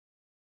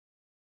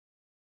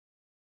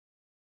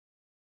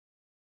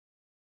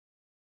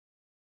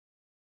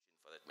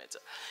that matter.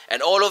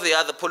 And all of the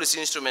other policy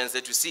instruments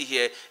that you see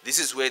here, this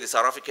is where the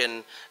South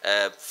African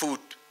food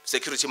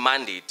security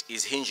mandate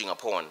is hinging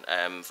upon,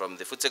 from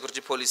the food security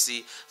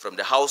policy, from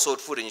the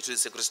household food and nutrition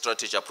security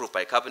strategy approved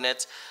by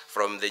Cabinet,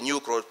 from the new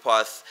growth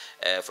path,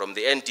 from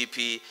the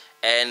NDP,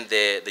 and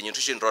the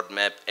nutrition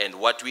roadmap, and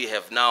what we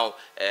have now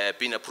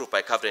been approved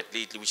by Cabinet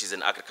lately, which is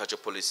an agriculture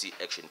policy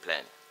action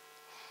plan.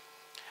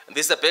 And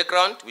this is the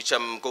background, which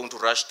I'm going to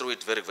rush through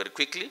it very, very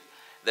quickly,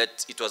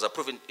 that it was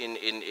approved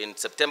in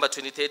September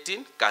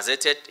 2013,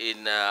 gazetted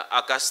in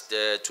August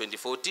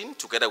 2014,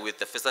 together with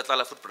the First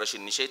Atlala Food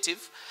Production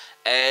Initiative.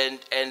 And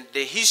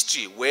the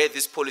history where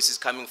this policy is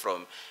coming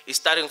from is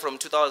starting from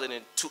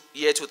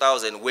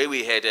 2000, where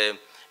we had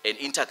an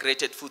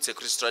integrated food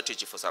security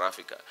strategy for South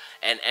Africa.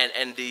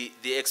 And the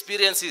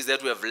experiences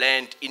that we have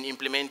learned in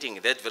implementing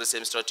that very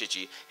same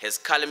strategy has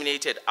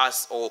culminated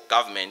us, or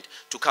government,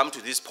 to come to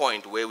this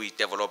point where we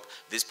develop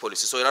this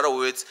policy. So in other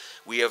words,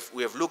 we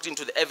have looked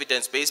into the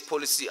evidence-based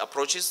policy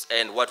approaches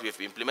and what we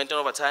have implemented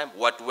over time,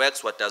 what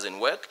works, what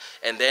doesn't work,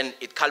 and then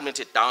it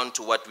culminated down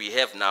to what we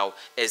have now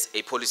as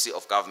a policy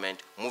of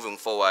government moving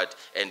forward,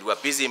 and we are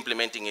busy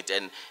implementing it.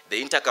 And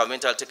the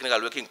Intergovernmental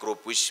Technical Working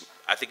Group, which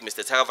I think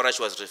Mr. Tagavaraj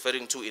was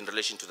referring to in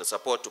relation to the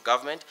support to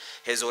government,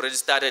 has already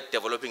started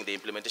developing the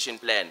implementation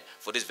plan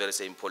for this very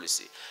same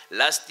policy.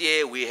 Last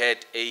year, we had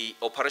a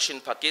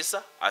Operation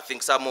Pakisa. I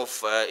think some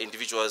of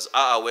individuals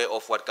are aware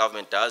of what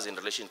government does in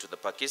relation to the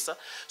Pakisa.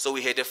 So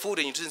we had a food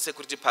and nutrition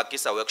security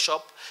Pakisa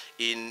workshop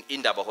in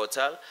Indaba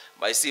Hotel.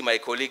 I see my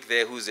colleague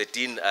there, who's the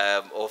Dean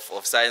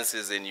of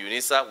Sciences in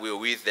UNISA. We were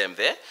with them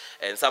there,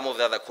 and some of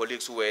the other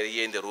colleagues who were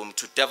here in the room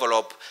to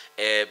develop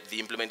the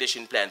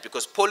implementation plan,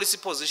 because policy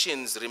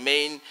positions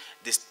remain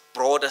this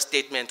broader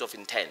statement of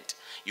intent.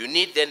 You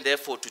need then,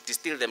 therefore, to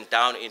distill them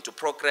down into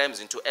programs,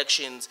 into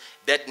actions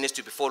that needs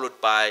to be followed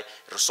by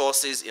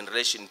resources in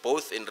relation,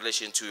 both in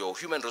relation to your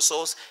human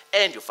resource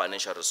and your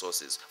financial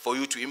resources for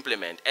you to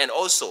implement, and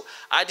also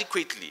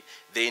adequately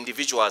the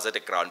individuals at the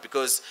ground,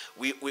 because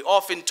we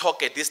often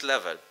talk at this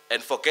level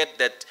and forget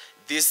that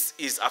this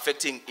is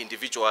affecting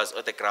individuals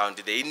on the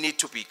ground. They need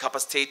to be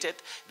capacitated.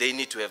 They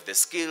need to have the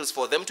skills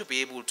for them to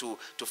be able to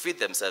feed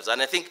themselves. And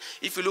I think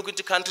if you look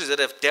into countries that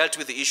have dealt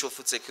with the issue of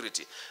food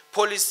security,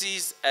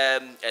 policies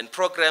and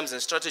programs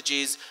and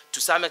strategies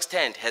to some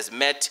extent has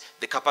met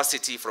the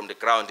capacity from the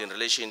ground in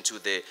relation to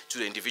the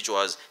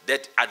individuals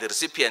that are the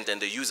recipient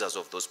and the users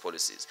of those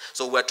policies.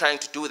 So we're trying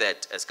to do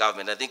that as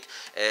government. I think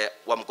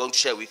what I'm going to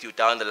share with you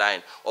down the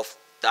line of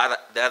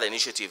the other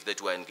initiative that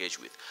we're engaged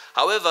with.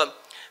 However,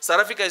 South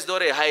Africa is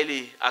not a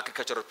highly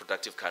agricultural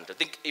productive country. I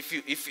think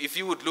if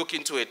you would look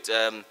into it,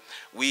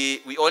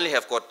 we only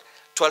have got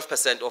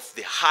 12% of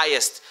the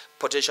highest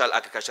potential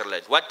agricultural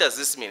land. What does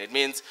this mean? It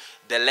means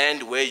the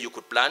land where you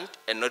could plant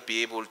and not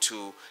be able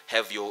to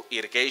have your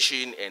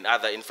irrigation and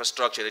other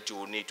infrastructure that you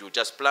will need to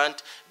just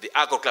plant. The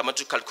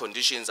agroclimatical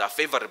conditions are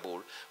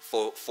favorable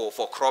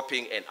for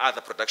cropping and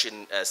other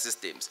production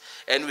systems.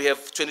 And we have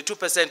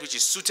 22% which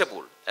is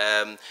suitable.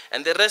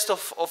 And the rest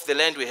of the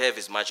land we have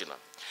is marginal.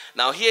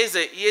 Now here's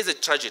a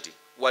tragedy,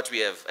 what we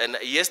have. And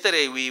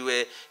yesterday we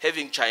were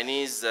having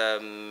Chinese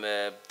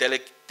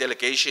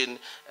delegation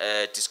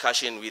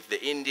discussion with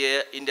the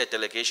India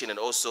delegation, and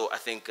also I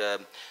think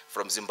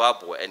from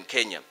Zimbabwe and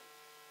Kenya.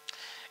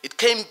 It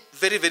came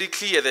very, very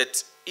clear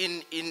that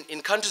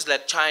in countries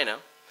like China,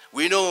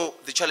 we know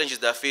the challenges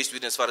they are faced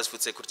with as far as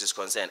food security is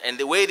concerned. And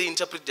the way they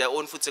interpret their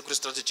own food security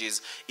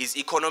strategies is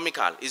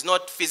economical, it's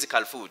not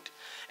physical food.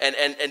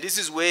 And this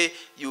is where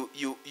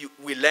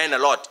we learn a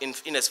lot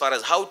in as far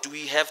as how do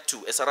we have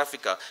to, as South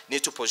Africa,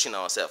 need to position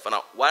ourselves.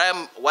 Now,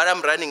 what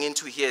I'm running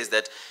into here is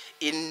that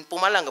in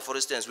Mpumalanga, for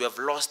instance, we have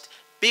lost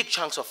big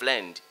chunks of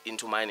land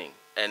into mining.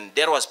 And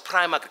there was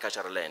prime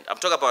agricultural land. I'm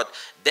talking about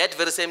that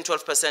very same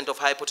 12% of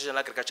high potential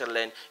agricultural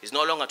land is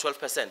no longer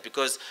 12%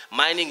 because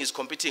mining is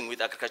competing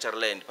with agricultural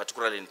land,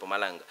 particularly in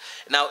Mpumalanga.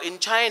 Now, in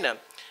China,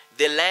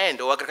 the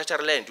land or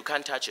agricultural land, you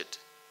can't touch it.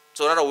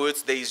 So in other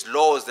words, there is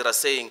laws that are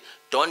saying,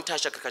 don't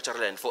touch agricultural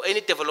land. For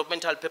any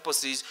developmental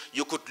purposes,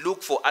 you could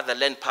look for other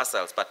land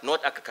parcels, but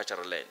not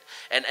agricultural land.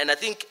 And I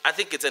think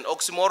it's an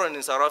oxymoron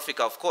in South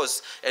Africa, of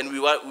course, and we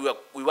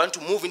want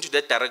to move into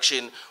that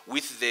direction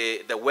with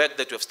the work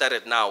that we have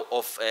started now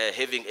of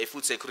having a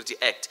Food Security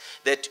Act,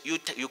 that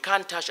you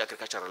can't touch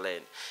agricultural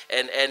land.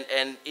 And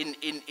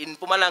in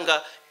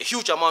Mpumalanga, a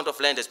huge amount of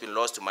land has been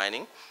lost to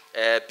mining.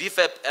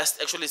 BFAP has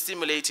actually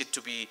simulated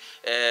to be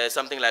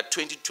something like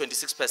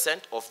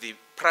 20–26% of the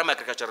prime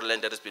agricultural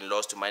land that has been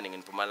lost to mining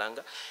in Mpumalanga.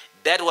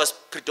 That was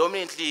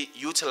predominantly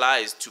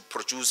utilized to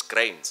produce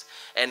grains.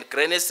 And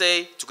Grain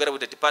SA, together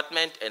with the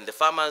department and the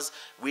farmers,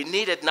 we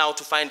needed now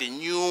to find a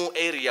new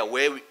area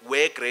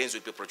where grains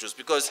would be produced,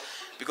 because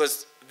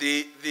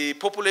the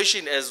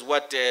population, as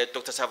what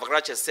Dr.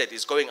 Savagrach has said,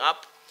 is going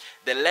up.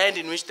 The land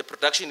in which the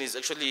production is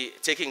actually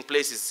taking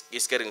place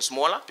is getting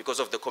smaller because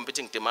of the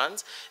competing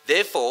demands.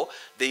 Therefore,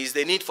 there is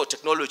the need for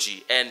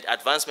technology and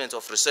advancement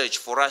of research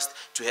for us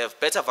to have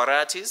better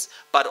varieties,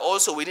 but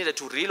also we needed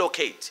to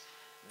relocate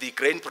the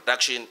grain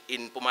production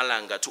in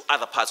Mpumalanga to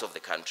other parts of the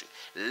country.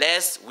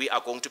 Less we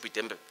are going to be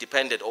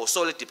dependent or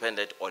solely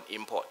dependent on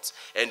imports.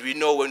 And we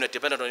know when we're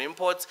dependent on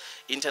imports,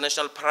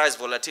 international price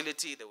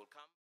volatility, they will come.